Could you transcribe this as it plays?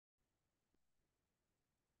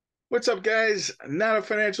What's up, guys? Not a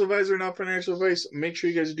financial advisor, not financial advice. Make sure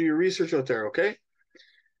you guys do your research out there, okay?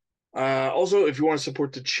 Also, if you want to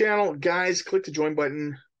support the channel, guys, click the join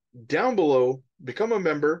button down below. Become a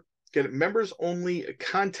member. Get members only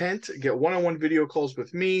content. Get one-on-one video calls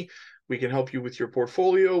with me. We can help you with your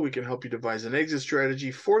portfolio. We can help you devise an exit strategy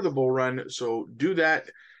for the bull run. So do that.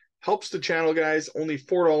 Helps the channel, guys. Only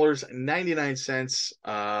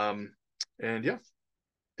 $4.99. And yeah,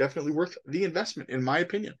 definitely worth the investment, in my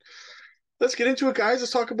opinion. Let's get into it, guys.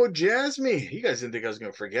 Let's talk about Jasmy. You guys didn't think I was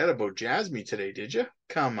going to forget about Jasmy today, did you?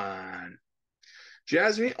 Come on.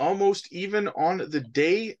 Jasmy almost even on the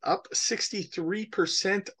day, up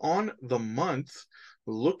 63% on the month,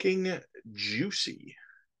 looking juicy.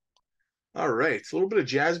 All right, it's a little bit of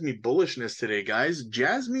Jasmy bullishness today, guys.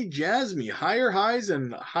 Jasmy, higher highs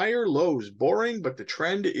and higher lows. Boring, but the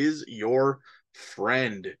trend is your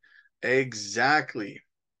friend. Exactly.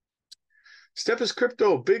 Stepis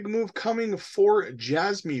Crypto, big move coming for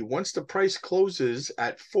Jasmy once the price closes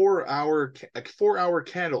at 4-hour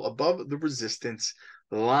candle above the resistance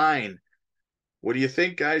line. What do you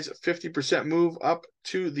think, guys? 50% move up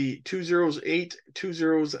to the 208,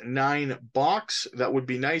 209 box. That would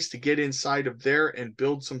be nice to get inside of there and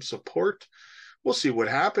build some support. We'll see what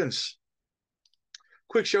happens.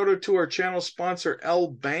 Quick shout out to our channel sponsor, L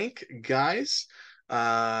Bank, guys.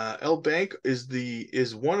 L Bank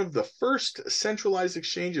is one of the first centralized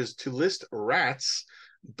exchanges to list RATs,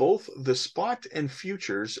 both the spot and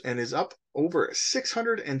futures, and is up over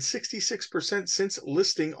 666% since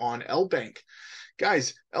listing on L Bank.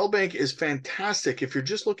 Guys, L Bank is fantastic. If you're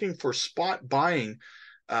just looking for spot buying,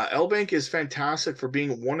 L Bank is fantastic for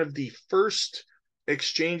being one of the first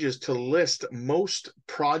exchanges to list most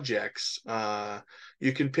projects.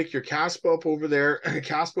 You can pick your Caspa up over there.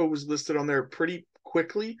 Caspa was listed on there pretty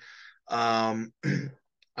quickly. I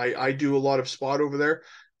do a lot of spot over there.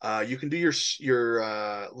 You can do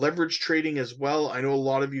your leverage trading as well. I know a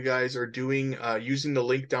lot of you guys are doing using the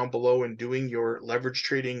link down below and doing your leverage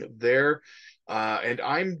trading there. And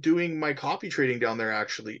I'm doing my copy trading down there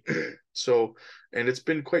actually. So, and it's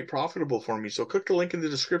been quite profitable for me. So click the link in the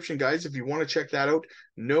description, guys, if you want to check that out.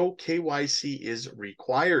 No KYC is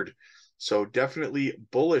required. So definitely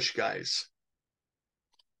bullish, guys.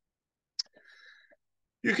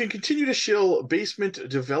 You can continue to shill basement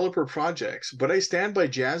developer projects, but I stand by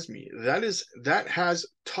Jasmy. That has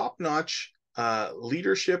top-notch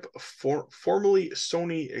leadership for formerly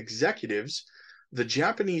Sony executives. The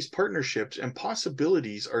Japanese partnerships and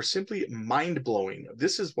possibilities are simply mind-blowing.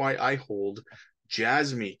 This is why I hold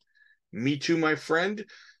Jasmy. Me too, my friend.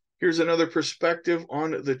 Here's another perspective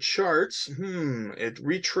on the charts. It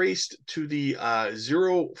retraced to the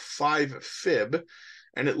 0.5 fib,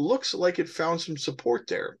 and it looks like it found some support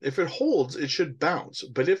there. If it holds, it should bounce,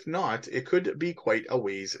 but if not, it could be quite a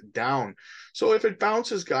ways down. So if it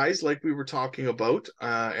bounces, guys, like we were talking about,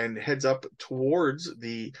 and heads up towards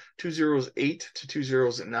the 208 to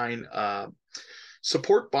 209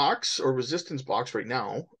 support box or resistance box right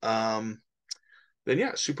now, then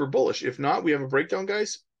yeah, super bullish. If not, we have a breakdown,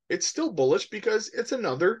 guys. It's still bullish because it's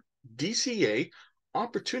another DCA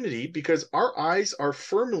opportunity because our eyes are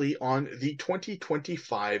firmly on the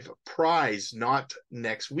 2025 prize, not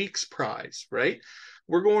next week's prize, right?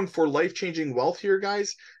 We're going for life-changing wealth here,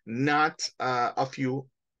 guys, not a few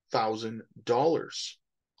 $1,000s.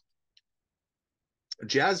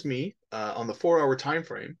 Jasmy on the 4-hour time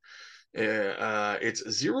frame, it's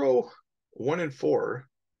 0, 1, and 4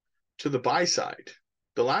 to the buy side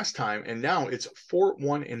the last time, and now it's 4,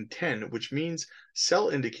 1, and 10, which means sell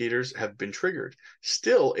indicators have been triggered.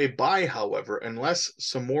 Still a buy, however, unless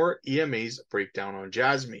some more EMAs break down on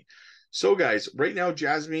Jasmy. So, guys, right now,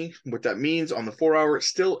 Jasmy, what that means on the 4-hour,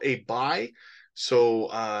 still a buy.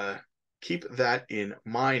 So keep that in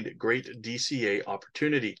mind. Great DCA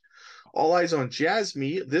opportunity. All eyes on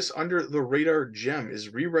Jasmy. This under-the-radar gem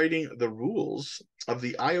is rewriting the rules of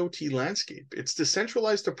the IoT landscape. Its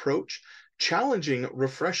decentralized approach, challenging,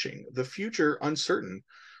 refreshing, the future uncertain,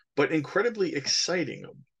 but incredibly exciting.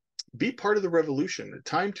 Be part of the revolution.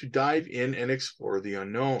 Time to dive in and explore the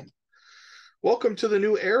unknown. Welcome to the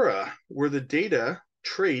new era where the data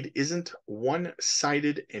trade isn't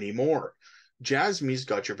one-sided anymore. Jasmy's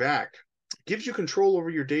got your back. Gives you control over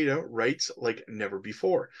your data rights like never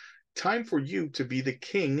before. Time for you to be the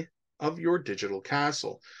king of your digital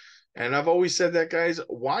castle. And I've always said that, guys,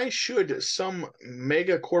 why should some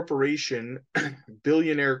mega corporation,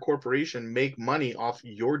 billionaire corporation make money off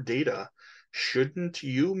your data? Shouldn't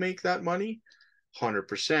you make that money?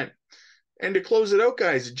 100%. And to close it out,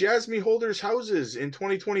 guys, Jasmy holders houses in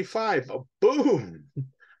 2025. Boom.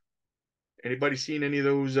 Anybody seen any of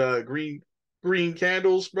those green green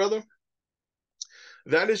candles, brother.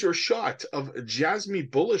 That is your shot of Jasmine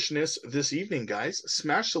bullishness this evening, guys.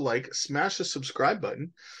 Smash the like, smash the subscribe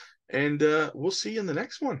button, and we'll see you in the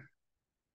next one.